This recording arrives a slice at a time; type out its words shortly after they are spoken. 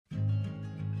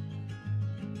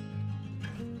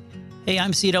Hey,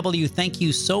 I'm CW. Thank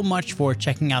you so much for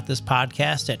checking out this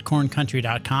podcast at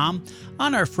corncountry.com,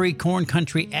 on our free Corn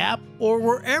Country app, or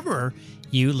wherever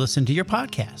you listen to your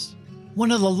podcasts.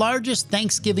 One of the largest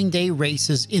Thanksgiving Day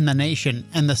races in the nation,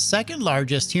 and the second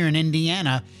largest here in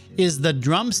Indiana, is the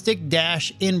Drumstick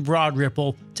Dash in Broad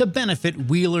Ripple to benefit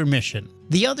Wheeler Mission.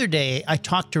 The other day, I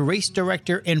talked to race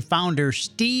director and founder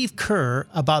Steve Kerr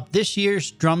about this year's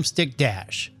Drumstick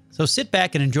Dash. So sit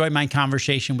back and enjoy my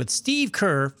conversation with Steve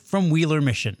Kerr from Wheeler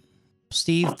Mission.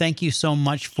 Steve, thank you so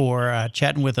much for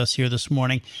chatting with us here this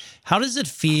morning. How does it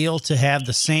feel to have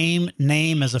the same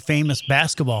name as a famous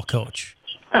basketball coach?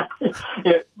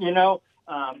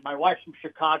 My wife's from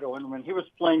Chicago, and when he was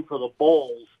playing for the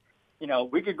Bulls,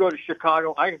 we could go to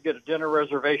Chicago. I could get a dinner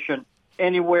reservation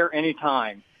anywhere,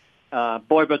 anytime.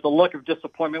 But the look of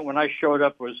disappointment when I showed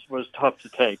up was tough to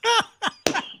take.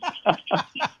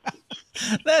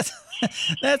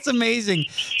 That's amazing.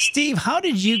 Steve, how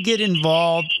did you get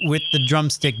involved with the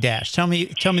Drumstick Dash? Tell me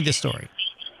the story.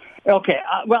 Okay.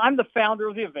 I'm the founder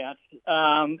of the event.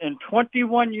 And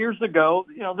 21 years ago,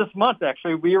 this month,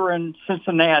 actually, we were in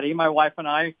Cincinnati, my wife and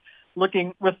I,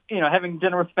 having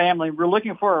dinner with family. We're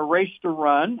looking for a race to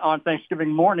run on Thanksgiving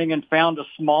morning and found a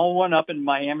small one up in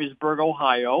Miamisburg,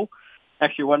 Ohio.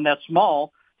 Actually, it wasn't that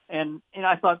small. And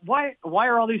I thought, why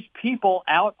are all these people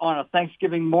out on a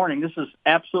Thanksgiving morning? This is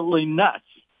absolutely nuts.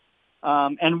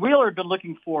 And Wheeler had been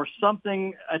looking for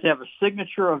something to have a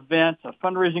signature event, a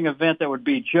fundraising event that would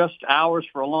be just ours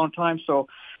for a long time. So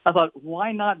I thought,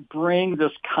 why not bring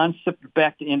this concept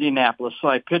back to Indianapolis? So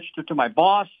I pitched it to my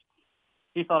boss.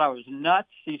 He thought I was nuts.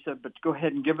 He said, but go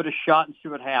ahead and give it a shot and see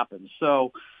what happens.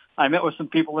 So I met with some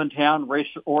people in town, race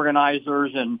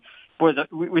organizers, and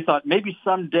we thought maybe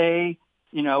someday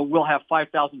we'll have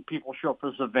 5,000 people show up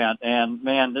for this event. And,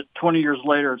 man, 20 years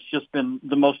later, it's just been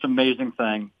the most amazing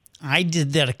thing. I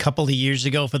did that a couple of years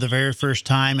ago for the very first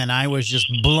time, and I was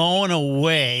just blown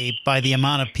away by the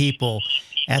amount of people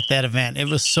at that event. It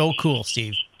was so cool,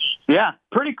 Steve. Yeah,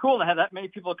 pretty cool to have that many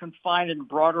people confined in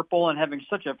Broad Ripple and having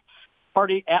such a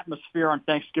party atmosphere on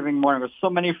Thanksgiving morning with so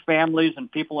many families and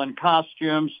people in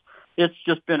costumes. It's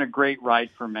just been a great ride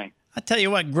for me. I tell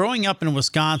you what, growing up in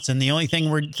Wisconsin, the only thing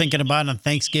we're thinking about on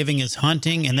Thanksgiving is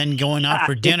hunting and then going out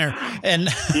for dinner. And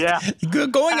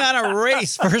going on a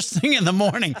race first thing in the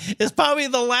morning is probably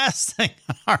the last thing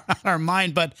on our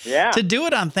mind. But to do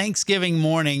it on Thanksgiving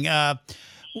morning, I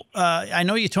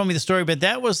know you told me the story, but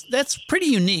that's pretty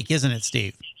unique, isn't it,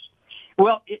 Steve?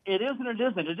 Well, it is and it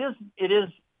isn't. It is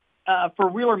for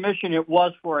Wheeler Mission. It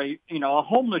was for a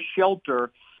homeless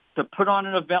shelter. To put on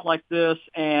an event like this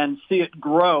and see it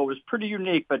grow is pretty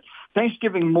unique. But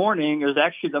Thanksgiving morning is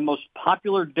actually the most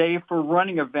popular day for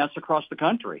running events across the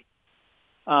country.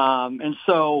 We are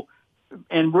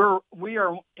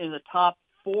in the top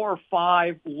 4 or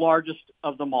 5 largest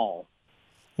of them all.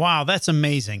 Wow, that's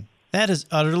amazing. That is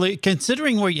utterly,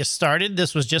 considering where you started,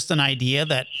 this was just an idea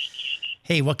that,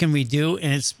 hey, what can we do?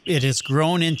 And it has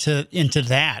grown into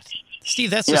that. Steve,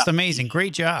 that's just amazing.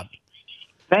 Great job.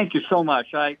 Thank you so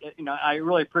much. I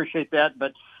really appreciate that.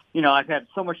 But, I've had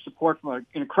so much support from an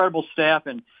incredible staff,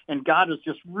 and God has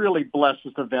just really blessed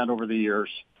this event over the years.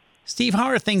 Steve, how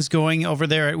are things going over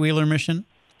there at Wheeler Mission?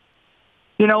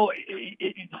 We've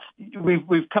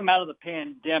come out of the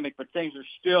pandemic, but things are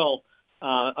still,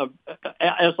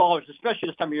 as always, especially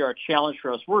this time of year, a challenge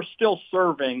for us. We're still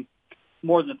serving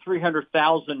more than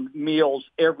 300,000 meals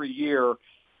every year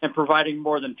and providing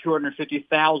more than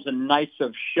 250,000 nights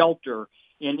of shelter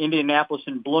in Indianapolis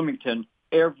and Bloomington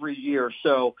every year.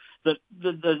 So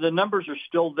the numbers are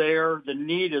still there. The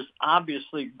need is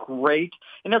obviously great.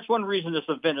 And that's one reason this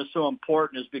event is so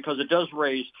important, is because it does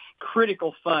raise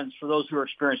critical funds for those who are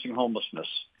experiencing homelessness.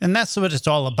 And that's what it's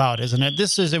all about, isn't it?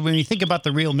 This is, when you think about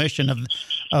the real mission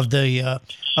of the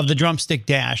Drumstick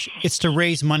Dash, it's to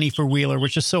raise money for Wheeler,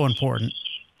 which is so important.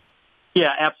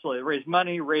 Yeah, absolutely. Raise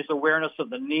money, raise awareness of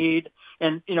the need.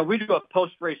 And, we do a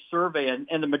post-race survey,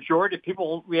 and the majority of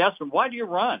people, we ask them, why do you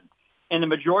run? And the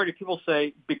majority of people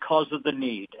say, because of the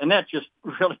need. And that just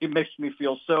really makes me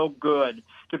feel so good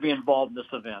to be involved in this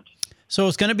event. So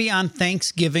it's going to be on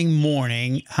Thanksgiving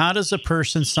morning. How does a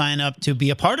person sign up to be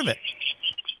a part of it?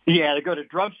 Yeah, they go to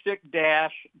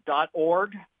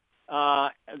drumstickdash.org.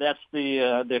 That's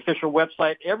the official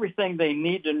website. Everything they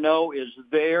need to know is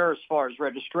there as far as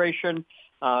registration,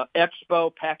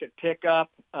 expo, packet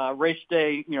pickup, race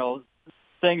day,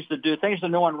 things to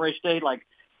know on race day, like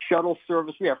shuttle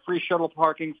service. We have free shuttle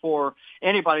parking for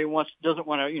anybody who doesn't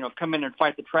want to, come in and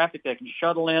fight the traffic. They can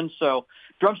shuttle in. So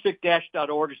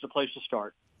drumstickdash.org is the place to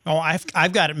start. Oh,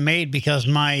 I've got it made because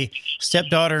my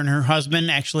stepdaughter and her husband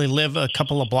actually live a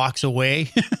couple of blocks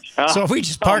away. So if we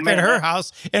just park at her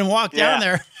house and walk down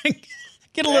there,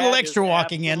 get a little extra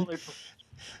walking in.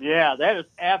 Yeah, that is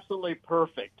absolutely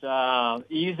perfect.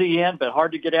 Easy in, but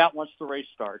hard to get out once the race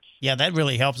starts. Yeah, that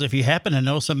really helps. If you happen to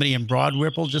know somebody in Broad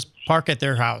Ripple, just park at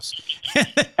their house.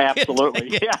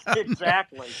 Absolutely. Yeah,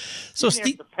 exactly. So you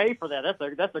have to pay for that.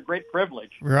 That's a great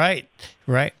privilege. Right.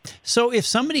 So if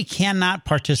somebody cannot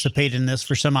participate in this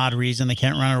for some odd reason, they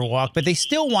can't run or walk, but they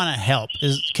still want to help,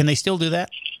 can they still do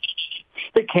that?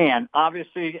 They can.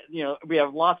 Obviously, we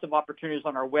have lots of opportunities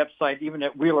on our website, even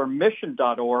at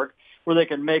wheelermission.org, where they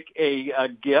can make a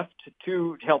gift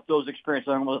to help those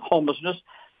experiencing homelessness.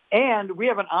 And we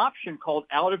have an option called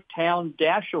out-of-town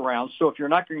dash-around. So if you're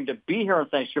not going to be here on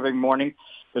Thanksgiving morning,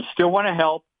 but still want to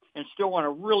help and still want a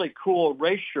really cool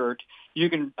race shirt, you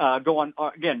can go on,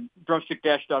 again,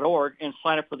 drumstick-org and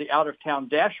sign up for the out-of-town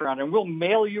dash-around. And we'll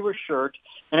mail you a shirt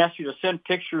and ask you to send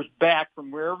pictures back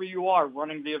from wherever you are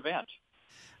running the event.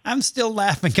 I'm still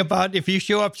laughing about if you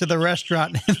show up to the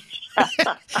restaurant and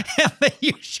then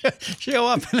you show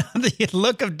up and the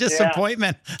look of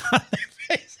disappointment on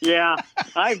their face. Yeah,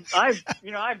 I've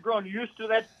grown used to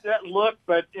that look,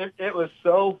 but it was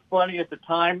so funny at the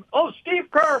time. Oh, Steve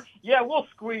Kerr, yeah, we'll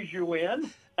squeeze you in.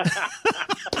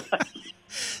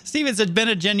 Steve, it's been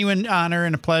a genuine honor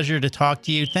and a pleasure to talk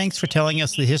to you. Thanks for telling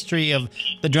us the history of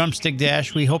the Drumstick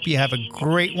Dash. We hope you have a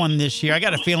great one this year. I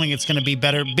got a feeling it's going to be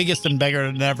better, biggest and bigger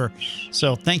than ever.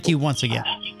 So thank you once again.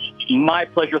 My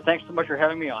pleasure. Thanks so much for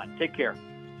having me on. Take care.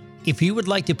 If you would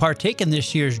like to partake in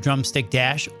this year's Drumstick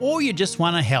Dash, or you just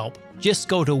want to help, just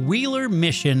go to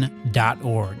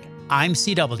wheelermission.org. I'm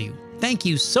CW. Thank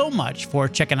you so much for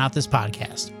checking out this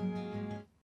podcast.